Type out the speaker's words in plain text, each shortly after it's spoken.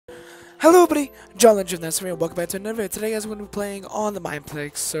Hello everybody, John Lynch of Nessery, and welcome back to another video. Today guys, we're going to be playing on the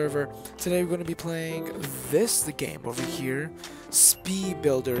Mineplex server. Today we're going to be playing the game over here, Speed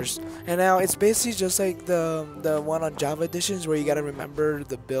Builders. And now it's basically just like the one on Java editions where you gotta remember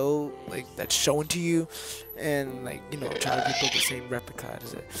the build like that's shown to you, and like try to build the same replica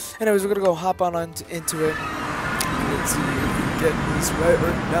as it. Anyways, we're gonna go hop on into it. Let's see if we can get this right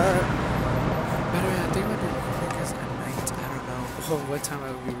or not. By the way, I think I might be recording this at night. I don't know what time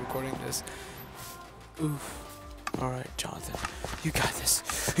I will be recording this. Oof. Alright, Jonathan. You got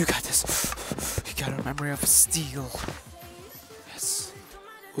this. You got this. You got a memory of steel. Yes.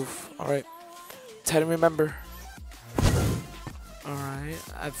 Oof. Alright. Try to remember. Alright.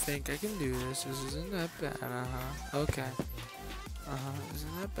 I think I can do this. This isn't that bad. Okay.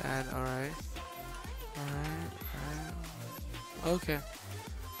 Isn't that bad. Alright. Alright. Okay.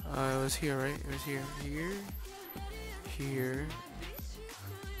 It was here, right? It was here. Here. Here.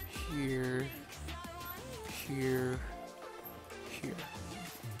 Here. Here. Here.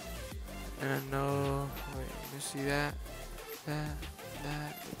 And I know. Wait, you see that? That.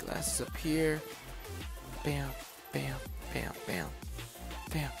 The glass is up here. Bam. Bam. Bam. Bam.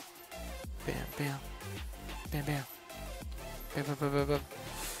 Bam. Bam. Bam. Bam. Bam. Bam. Bam. Bam. Bam. Bam.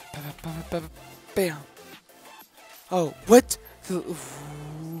 Bam. Bam. Bam. Oh, what?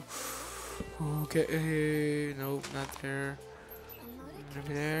 Okay. Nope, not there.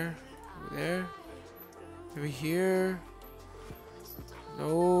 Maybe there. Over there. Maybe here.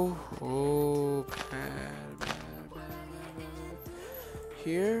 No. Oh, bad.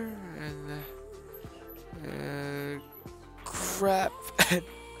 Here and crap. I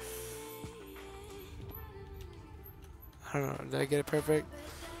don't know. Did I get it perfect?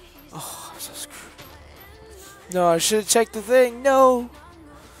 Oh, I'm so screwed. No, I should have checked the thing. No.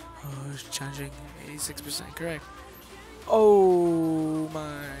 Oh, it's changing. 86% correct. Oh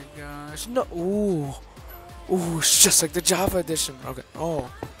my gosh. No. Ooh. Ooh, it's just like the Java edition. Okay. Oh.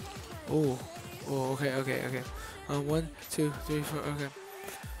 Ooh. Oh, okay. 1, 2, 3, 4. Okay.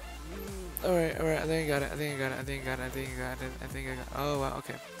 Alright. I think I got it. I think I got it. Oh, wow.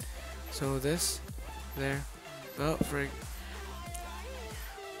 Okay. So this. There. Oh, frig.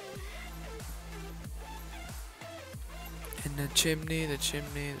 And the chimney.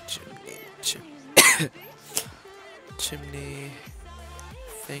 Chimney. I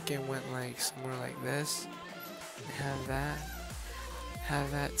think it went like somewhere like this. Have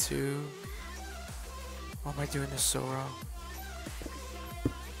that too. Why am I doing this so wrong?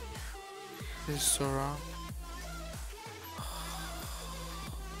 This is so wrong.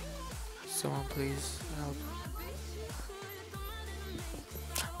 Someone please help.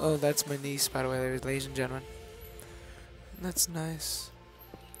 Oh, that's my niece, by the way, ladies and gentlemen. That's nice.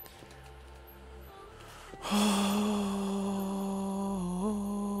 Oh,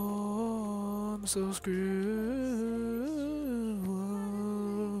 I'm so screwed.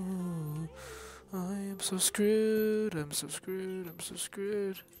 I am so screwed. I'm so screwed.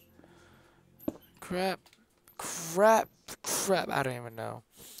 Crap. I don't even know.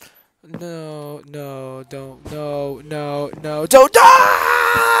 No, don't.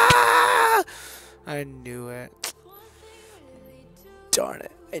 Ah! I knew it. Darn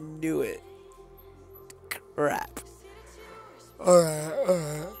it. I knew it. Crap.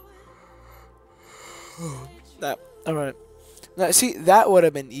 Alright. Alright. Now, see, that would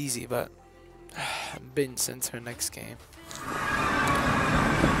have been easy, but I've been sent to her next game.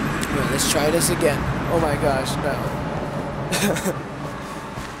 Alright, let's try this again. Oh my gosh, no.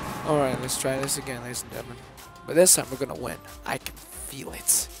 Alright, let's try this again, ladies and gentlemen. But this time we're gonna win. I can feel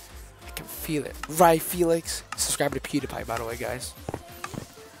it. Right, Felix? Subscribe to PewDiePie, by the way, guys.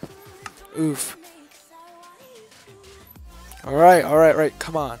 Oof. Alright,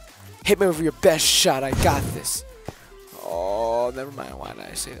 come on. Hit me with your best shot, I got this. Oh, never mind, why did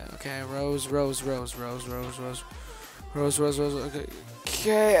I say that? Okay, Rose.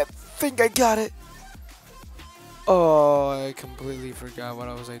 Okay, I think I got it. Oh, I completely forgot what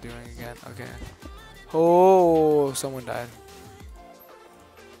was I doing again. Okay. Oh, someone died.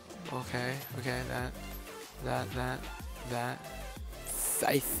 Okay, that.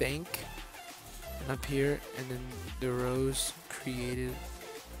 I think. And up here, and then the rows created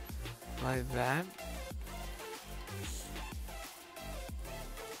like that.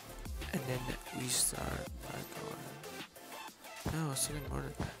 And then we start by going. No, it's something more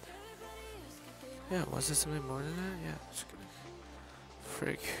than that. Yeah, was it something more than that? Yeah, it's good.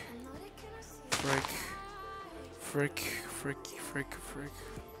 Frick.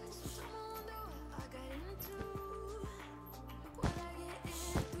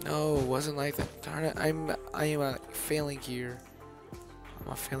 No, it wasn't like that. Darn it, I am failing here.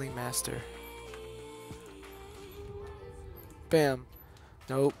 I'm a failing master. Bam.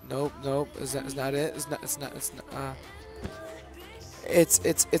 Nope, nope, nope. Is not it? It's not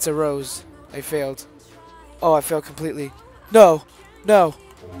it's a rose. I failed. Oh, I failed completely. No. No.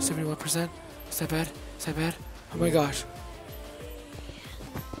 71%? Is that bad? Is that bad? Oh my gosh.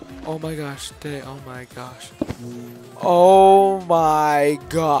 Oh my gosh. Did I? Oh my gosh. Oh my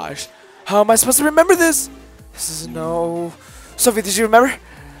gosh. How am I supposed to remember this? This is no. Sophie, did you remember?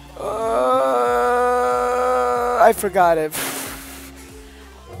 I forgot it.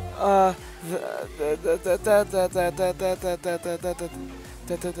 Okay.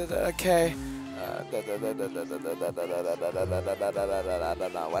 I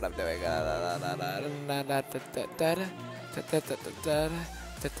don't know what I'm doing.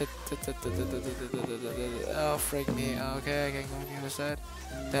 Oh, freak me. Okay, I can go on the other side.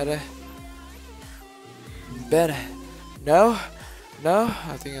 Better. No. No.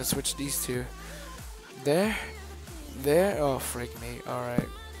 I think I'll switch these two. There. There. Oh, freak me. Alright.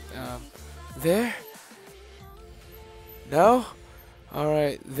 There. No.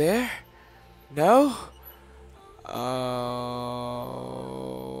 Alright. There. No.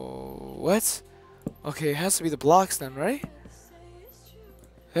 What? Okay, it has to be the blocks then, right?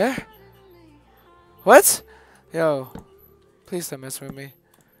 There? What? Yo. Please don't mess with me.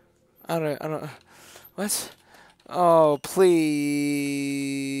 I don't. What? Oh,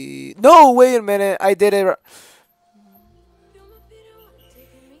 please. No, wait a minute. I did it.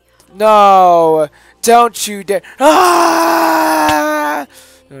 No. Don't you dare. Ah!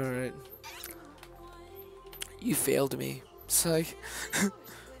 Alright. You failed me. It's like.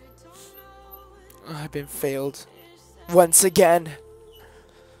 I've been failed. Once again.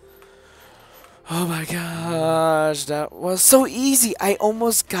 Oh my gosh, that was so easy. I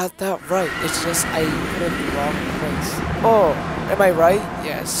almost got that right. It's just I put it in the wrong place. Oh, am I right?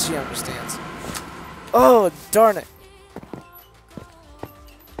 Yes, she understands. Oh, darn it.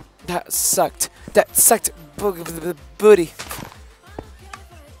 That sucked. That sucked. Booty.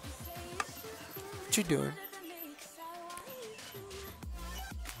 What you doing?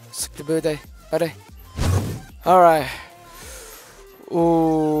 Suck the booty. Buddy. Alright.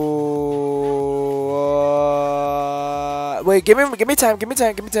 Ooh. Wait, give me time.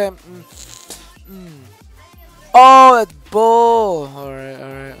 Oh, that's bull. Alright.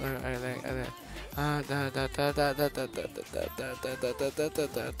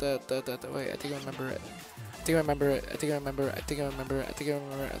 Wait, I think I remember it. I think I remember it. I think I remember it. I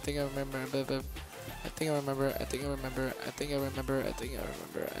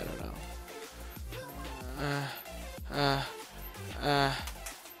don't know.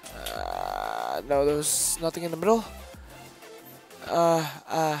 No, there was nothing in the middle.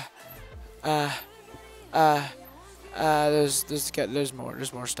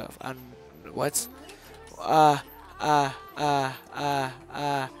 There's more stuff. What?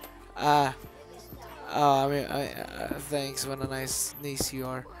 Thanks. What a niece you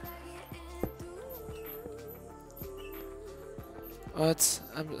are. What?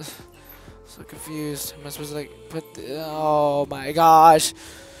 I'm so confused. Am I supposed to like put? Oh my gosh!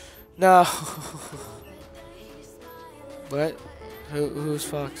 No. What? Who's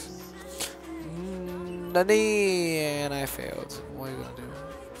Fox? Nani, and I failed. What are you gonna do?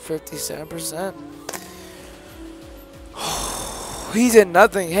 57%. He did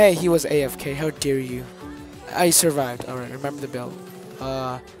nothing. Hey, he was AFK. How dare you? I survived. All right, remember the build.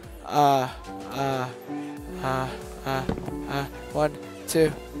 1,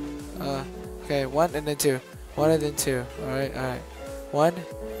 2. Okay, 1 and then 2. 1 and then 2. All right. 1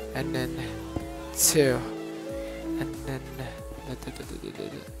 and then 2. And then.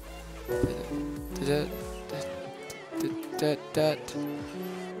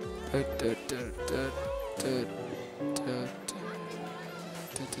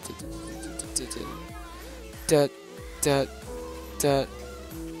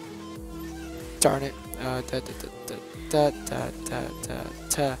 Darn it.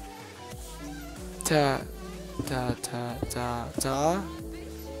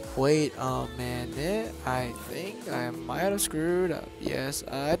 Wait a minute. I think I might have screwed up. Yes,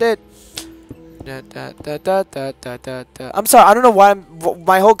 I did. I'm sorry. I don't know why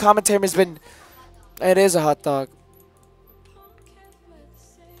my whole commentary has been. It is a hot dog.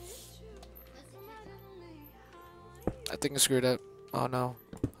 I think I screwed up. Oh no.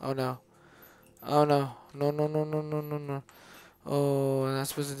 Oh no. Oh no. No. Oh, that's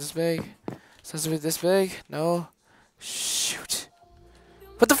supposed to be this big. It's not supposed to be this big. No. Shoot.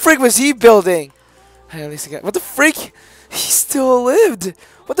 What the freak was he building? Hey, at least I got. What the freak? He still lived.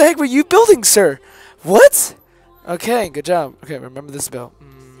 What the heck were you building, sir? What? Okay, good job. Okay, remember this bell.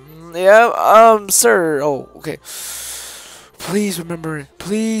 Yeah, sir. Oh, okay. Please remember it.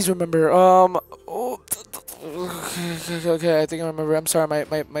 Please remember. Oh, okay. I think I remember. I'm sorry.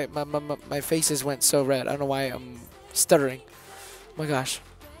 My faces went so red. I don't know why I'm stuttering. Oh my gosh.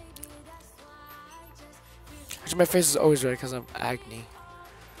 Actually, my face is always red because I'm acne.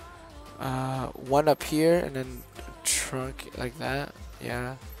 One up here and then trunk like that.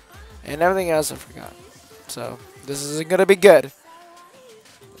 Yeah. And everything else I forgot. So this isn't gonna be good.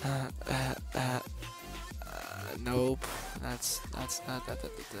 Nope. That's not that.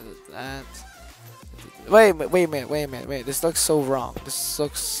 Wait a minute. Wait. This looks so wrong. This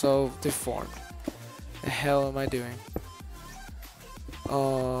looks so deformed. The hell am I doing? Oh,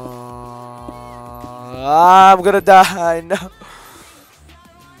 I'm gonna die. No.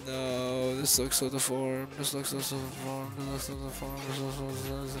 No, this looks so deformed. This looks so deformed. This looks so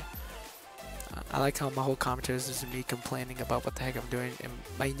deformed. I like how my whole commentary is just me complaining about what the heck I'm doing, and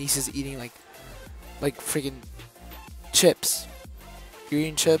my niece is eating like freaking chips. You're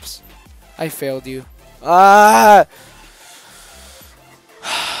eating chips? I failed you.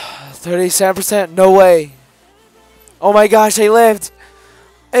 37%? No way. Oh my gosh, I lived.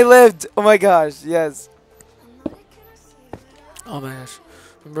 I lived. Oh my gosh, yes. Oh my gosh.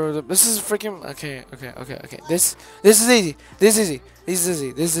 Remember, this is freaking okay. This is easy. This is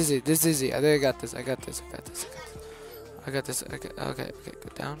easy. I think I got this. I got this. Okay, go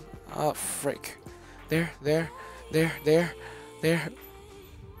down. Oh frick. There.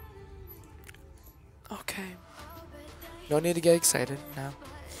 Okay. No need to get excited now.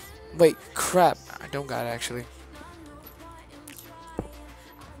 Wait, crap. I don't got it actually.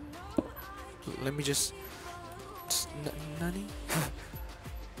 Let me just nani?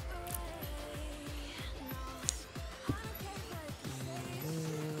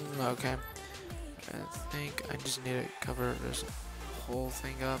 Okay. I think I just need to cover this whole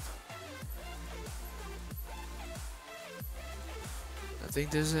thing up. I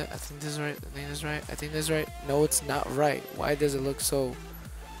think this is it. I think this is right. I think this is right. No, it's not right. Why does it look so...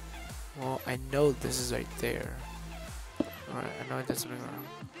 Well, I know this is right there. Alright, I know it doesn't ring around.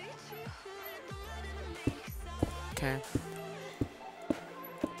 Okay.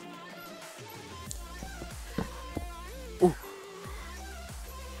 Ooh.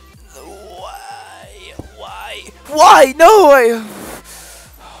 Why? No way!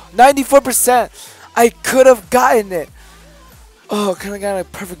 94%! I could have gotten it! Oh, kind of got a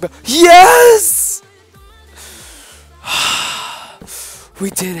perfect bell. Yes! We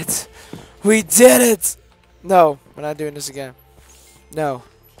did it! We did it! No, we're not doing this again. No.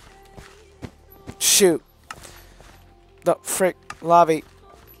 Shoot. No, frick. Lobby.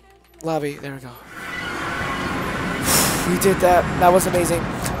 There we go. We did that. That was amazing.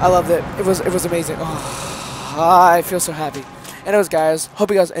 I loved it. It was amazing. Oh, I feel so happy. Anyways, guys,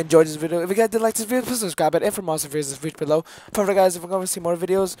 hope you guys enjoyed this video. If you guys did like this video, please subscribe and for more videos below. However, guys, if we're going to see more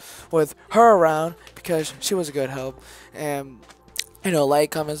videos with her around, because she was a good help, and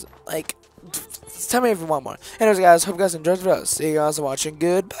like, comments, like, tell me if you want more. Anyways, guys, hope you guys enjoyed the video. See you guys watching.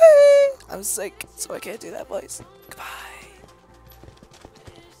 Goodbye. I'm sick, so I can't do that voice. Goodbye.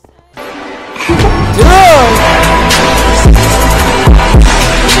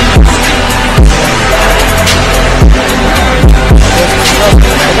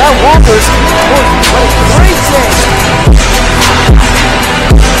 That Walker's great thing.